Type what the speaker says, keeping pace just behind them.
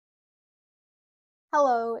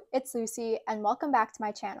Hello, it's Lucy, and welcome back to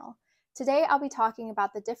my channel. Today I'll be talking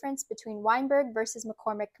about the difference between Weinberg versus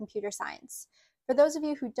McCormick Computer Science. For those of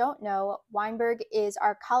you who don't know, Weinberg is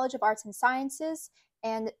our College of Arts and Sciences,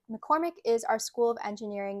 and McCormick is our School of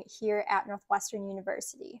Engineering here at Northwestern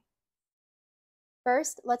University.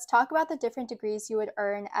 First, let's talk about the different degrees you would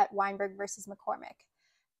earn at Weinberg versus McCormick.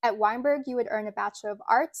 At Weinberg, you would earn a Bachelor of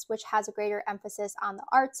Arts, which has a greater emphasis on the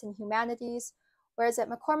arts and humanities, whereas at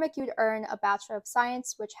McCormick, you'd earn a Bachelor of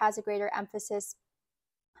Science, which has a greater emphasis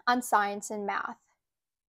on science and math.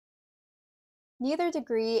 Neither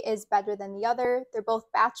degree is better than the other. They're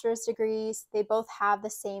both bachelor's degrees. They both have the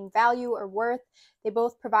same value or worth. They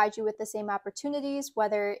both provide you with the same opportunities,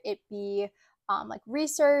 whether it be like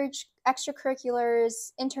research,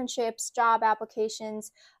 extracurriculars, internships, job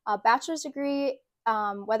applications. A bachelor's degree,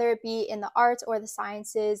 whether it be in the arts or the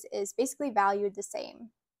sciences, is basically valued the same.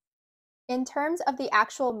 In terms of the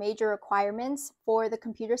actual major requirements for the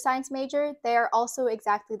computer science major, they are also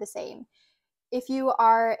exactly the same. If you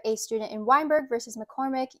are a student in Weinberg versus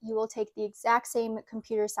McCormick, you will take the exact same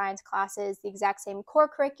computer science classes, the exact same core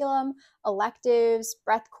curriculum, electives,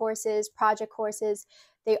 breadth courses, project courses.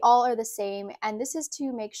 They all are the same, and this is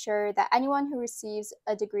to make sure that anyone who receives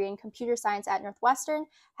a degree in computer science at Northwestern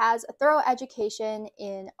has a thorough education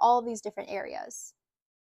in all of these different areas.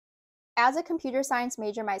 As a computer science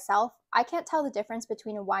major myself, I can't tell the difference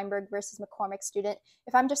between a Weinberg versus McCormick student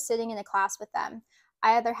if I'm just sitting in a class with them.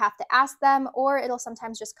 I either have to ask them or it'll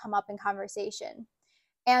sometimes just come up in conversation.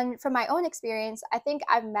 And from my own experience, I think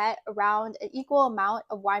I've met around an equal amount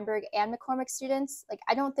of Weinberg and McCormick students.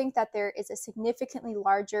 I don't think that there is a significantly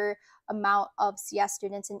larger amount of CS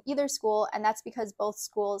students in either school, and that's because both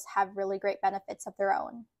schools have really great benefits of their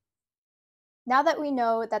own. Now that we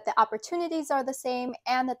know that the opportunities are the same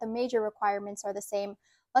and that the major requirements are the same,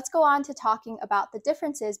 let's go on to talking about the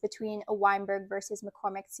differences between a Weinberg versus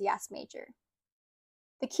McCormick CS major.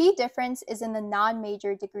 The key difference is in the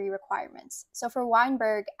non-major degree requirements. So for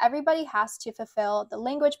Weinberg, everybody has to fulfill the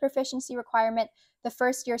language proficiency requirement, the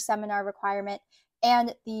first-year seminar requirement,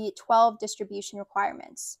 and the 12 distribution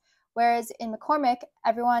requirements. Whereas in McCormick,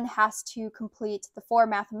 everyone has to complete the 4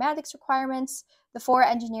 mathematics requirements, the 4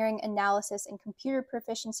 engineering analysis and computer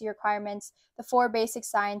proficiency requirements, the 4 basic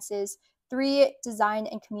sciences, 3 design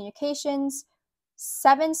and communications,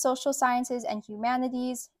 7 social sciences and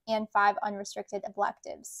humanities, and 5 unrestricted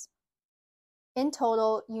electives. In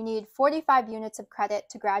total, you need 45 units of credit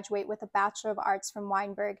to graduate with a Bachelor of Arts from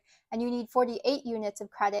Weinberg, and you need 48 units of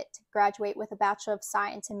credit to graduate with a Bachelor of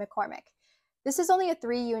Science in McCormick. This is only a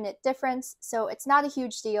 3-unit difference, so it's not a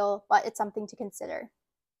huge deal, but it's something to consider.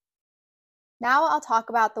 Now I'll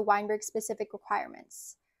talk about the Weinberg-specific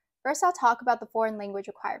requirements. First, I'll talk about the foreign language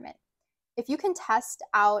requirement. If you can test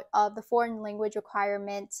out of the foreign language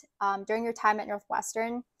requirement during your time at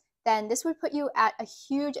Northwestern, then this would put you at a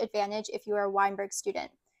huge advantage if you are a Weinberg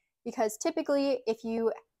student. Because typically, if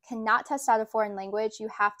you cannot test out a foreign language, you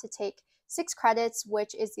have to take 6 credits,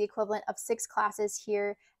 which is the equivalent of 6 classes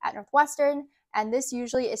here at Northwestern, and this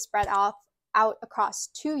usually is spread out across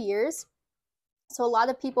 2 years. So a lot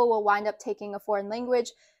of people will wind up taking a foreign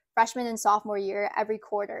language freshman and sophomore year every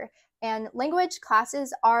quarter. And language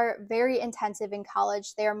classes are very intensive in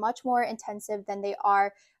college. They are much more intensive than they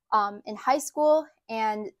are in high school,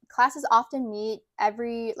 and classes often meet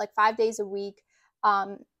every 5 days a week.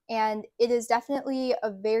 And it is definitely a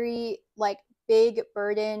very big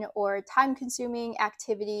burden or time-consuming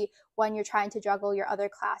activity when you're trying to juggle your other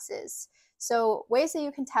classes. So ways that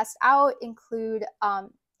you can test out include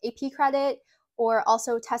AP credit, or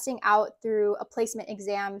also testing out through a placement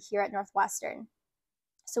exam here at Northwestern.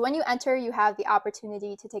 So when you enter, you have the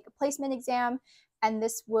opportunity to take a placement exam, and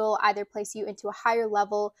this will either place you into a higher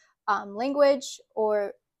level language,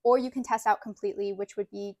 or you can test out completely, which would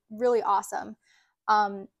be really awesome.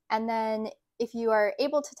 And then if you are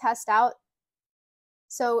able to test out,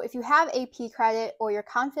 so if you have AP credit or you're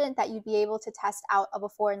confident that you'd be able to test out of a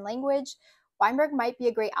foreign language, Weinberg might be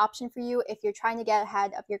a great option for you if you're trying to get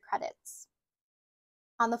ahead of your credits.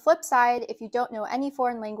 On the flip side, if you don't know any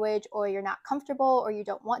foreign language, or you're not comfortable, or you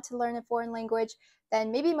don't want to learn a foreign language,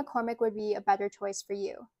 then maybe McCormick would be a better choice for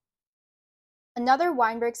you. Another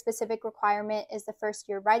Weinberg-specific requirement is the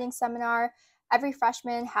first-year writing seminar. Every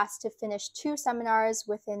freshman has to finish 2 seminars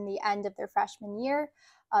within the end of their freshman year.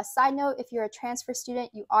 Side note, if you're a transfer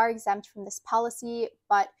student, you are exempt from this policy,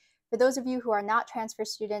 but for those of you who are not transfer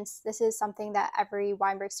students, this is something that every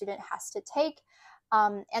Weinberg student has to take.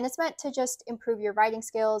 And it's meant to just improve your writing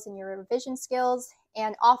skills and your revision skills,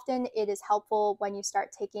 and often it is helpful when you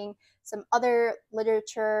start taking some other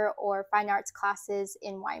literature or fine arts classes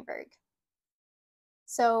in Weinberg.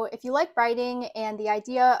 So if you like writing and the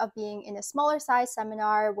idea of being in a smaller size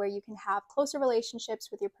seminar where you can have closer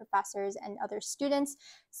relationships with your professors and other students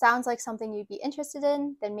sounds like something you'd be interested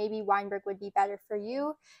in, then maybe Weinberg would be better for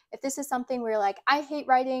you. If this is something where you're like, I hate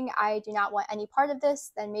writing, I do not want any part of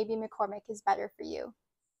this, then maybe McCormick is better for you.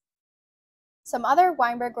 Some other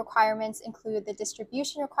Weinberg requirements include the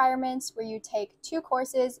distribution requirements, where you take 2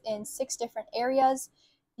 courses in 6 different areas.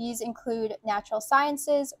 These include natural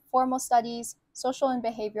sciences, formal studies, social and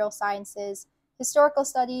behavioral sciences, historical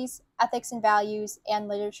studies, ethics and values, and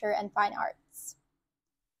literature and fine arts.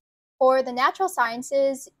 For the natural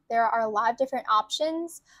sciences, there are a lot of different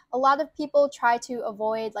options. A lot of people try to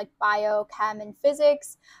avoid like bio, chem, and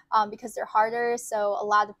physics because they're harder. So a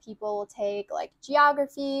lot of people will take like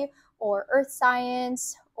geography or earth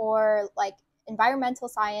science or like environmental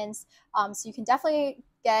science. So you can definitely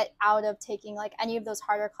get out of taking like any of those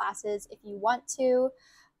harder classes if you want to.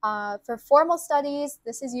 For formal studies,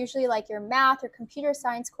 this is usually like your math or computer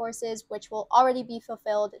science courses, which will already be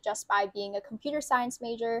fulfilled just by being a computer science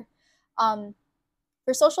major.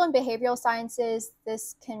 For social and behavioral sciences,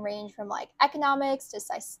 this can range from like economics to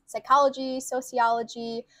psychology,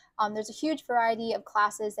 sociology. There's a huge variety of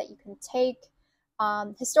classes that you can take.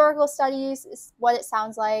 Historical studies is what it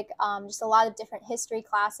sounds like, just a lot of different history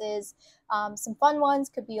classes. Some fun ones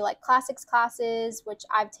could be like classics classes, which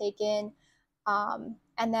I've taken.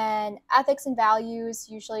 And then ethics and values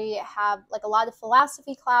usually have like a lot of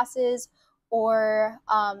philosophy classes, or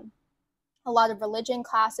a lot of religion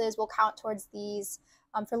classes will count towards these.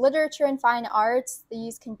 For literature and fine arts,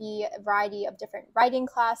 these can be a variety of different writing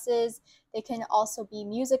classes. They can also be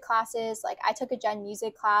music classes. Like I took a gen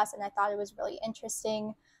music class and I thought it was really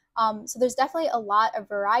interesting. So there's definitely a lot of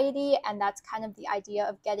variety, and that's kind of the idea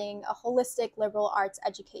of getting a holistic liberal arts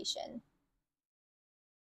education.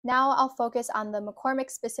 Now I'll focus on the McCormick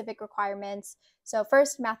specific requirements. So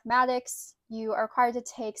first, mathematics. You are required to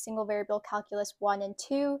take single variable calculus 1 and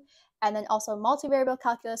 2, and then also multivariable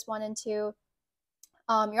calculus 1 and 2.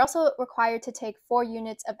 You're also required to take 4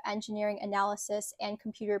 units of engineering analysis and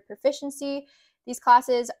computer proficiency. These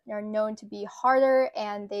classes are known to be harder,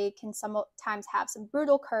 and they can sometimes have some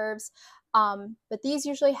brutal curves, but these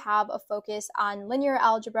usually have a focus on linear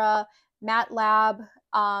algebra, MATLAB,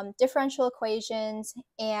 differential equations,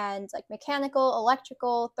 and like mechanical,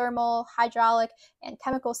 electrical, thermal, hydraulic, and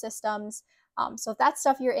chemical systems. So if that's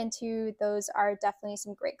stuff you're into, those are definitely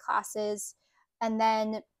some great classes. And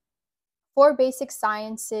then for basic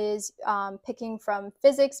sciences, picking from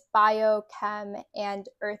physics, bio, chem, and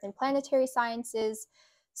earth and planetary sciences.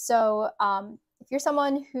 So if you're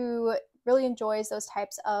someone who really enjoys those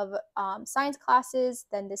types of science classes,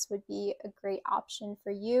 then this would be a great option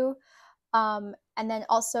for you. And then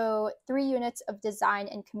also 3 units of design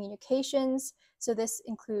and communications. So this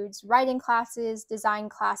includes writing classes, design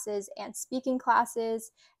classes, and speaking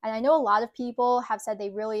classes. And I know a lot of people have said they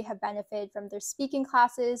really have benefited from their speaking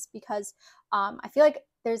classes because I feel like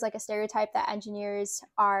there's like a stereotype that engineers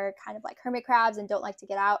are kind of like hermit crabs and don't like to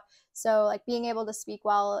get out. So like being able to speak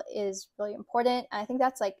well is really important. And I think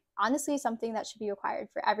that's like honestly something that should be required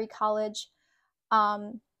for every college.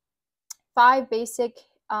 5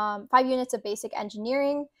 units of basic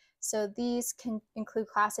engineering. So these can include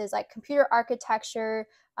classes like computer architecture,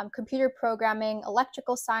 computer programming,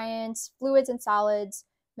 electrical science, fluids and solids,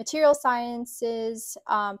 material sciences,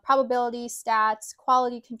 probability, stats,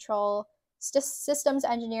 quality control, systems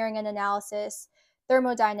engineering and analysis,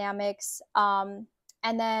 thermodynamics, and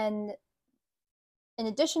then in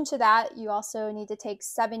addition to that, you also need to take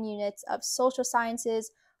 7 units of social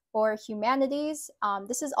sciences or humanities.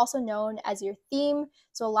 This is also known as your theme.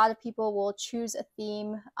 So a lot of people will choose a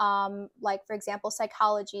theme, like for example,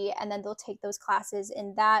 psychology, and then they'll take those classes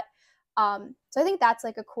in that. So I think that's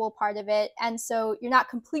like a cool part of it. And so you're not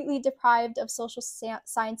completely deprived of social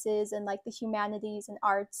sciences and like the humanities and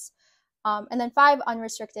arts. And then 5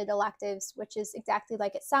 unrestricted electives, which is exactly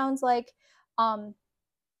like it sounds like.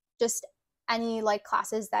 Just any like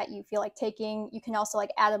classes that you feel like taking. You can also like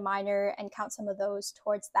add a minor and count some of those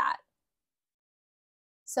towards that.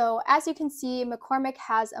 So as you can see, McCormick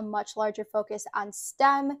has a much larger focus on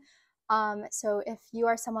STEM. So if you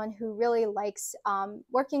are someone who really likes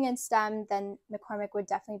working in STEM, then McCormick would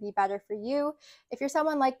definitely be better for you. If you're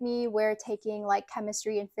someone like me where taking like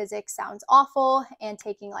chemistry and physics sounds awful, and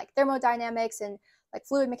taking like thermodynamics and like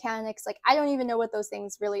fluid mechanics, like I don't even know what those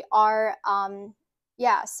things really are.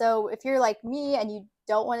 Yeah, so if you're like me and you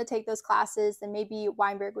don't want to take those classes, then maybe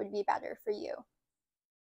Weinberg would be better for you.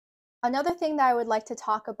 Another thing that I would like to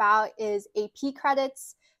talk about is AP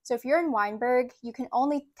credits. So if you're in Weinberg, you can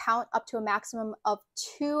only count up to a maximum of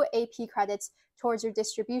 2 AP credits towards your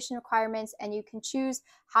distribution requirements, and you can choose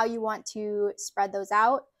how you want to spread those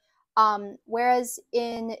out. Whereas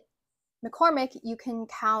in McCormick, you can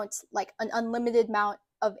count like an unlimited amount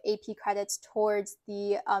of AP credits towards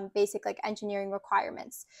the basic like engineering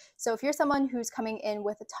requirements. So if you're someone who's coming in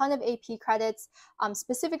with a ton of AP credits,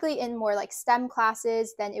 specifically in more like STEM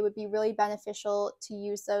classes, then it would be really beneficial to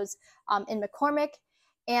use those in McCormick.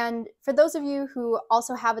 And for those of you who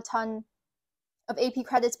also have a ton of AP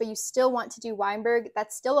credits, but you still want to do Weinberg,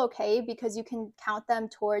 that's still okay, because you can count them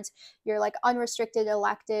towards your like unrestricted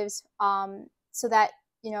electives, so that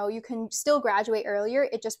you can still graduate earlier.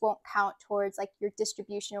 It just won't count towards like your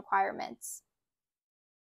distribution requirements.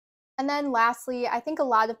 And then lastly, I think a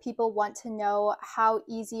lot of people want to know how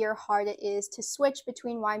easy or hard it is to switch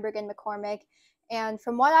between Weinberg and McCormick. And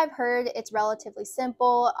from what I've heard, it's relatively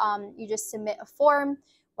simple. You just submit a form,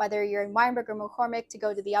 whether you're in Weinberg or McCormick, to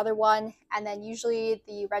go to the other one, and then usually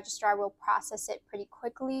the registrar will process it pretty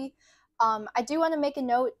quickly. I do want to make a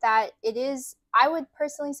note that it is, I would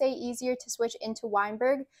personally say, easier to switch into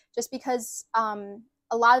Weinberg, just because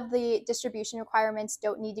a lot of the distribution requirements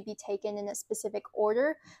don't need to be taken in a specific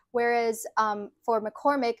order, whereas for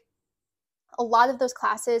McCormick, a lot of those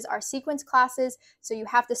classes are sequence classes, so you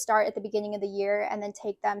have to start at the beginning of the year and then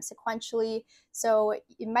take them sequentially. So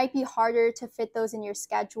it might be harder to fit those in your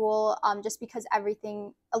schedule, just because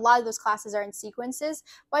a lot of those classes are in sequences,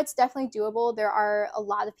 but it's definitely doable. There are a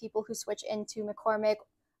lot of people who switch into McCormick.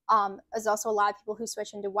 There's also a lot of people who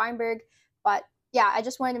switch into Weinberg, but yeah, I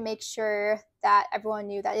just wanted to make sure that everyone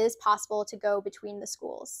knew that it is possible to go between the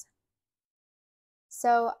schools.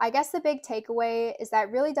 So I guess the big takeaway is that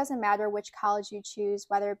it really doesn't matter which college you choose,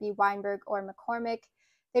 whether it be Weinberg or McCormick.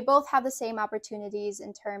 They both have the same opportunities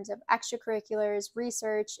in terms of extracurriculars,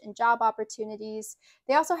 research, and job opportunities.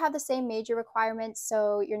 They also have the same major requirements,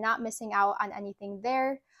 so you're not missing out on anything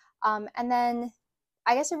there. And then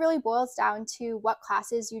I guess it really boils down to what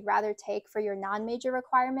classes you'd rather take for your non-major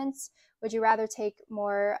requirements. Would you rather take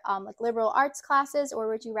more like liberal arts classes, or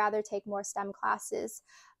would you rather take more STEM classes?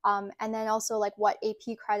 And then also, like, what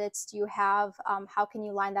AP credits do you have? How can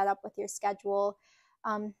you line that up with your schedule?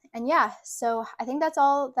 And yeah, so I think that's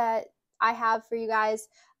all that I have for you guys.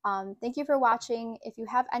 Thank you for watching. If you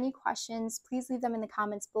have any questions, please leave them in the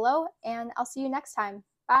comments below, and I'll see you next time.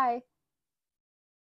 Bye.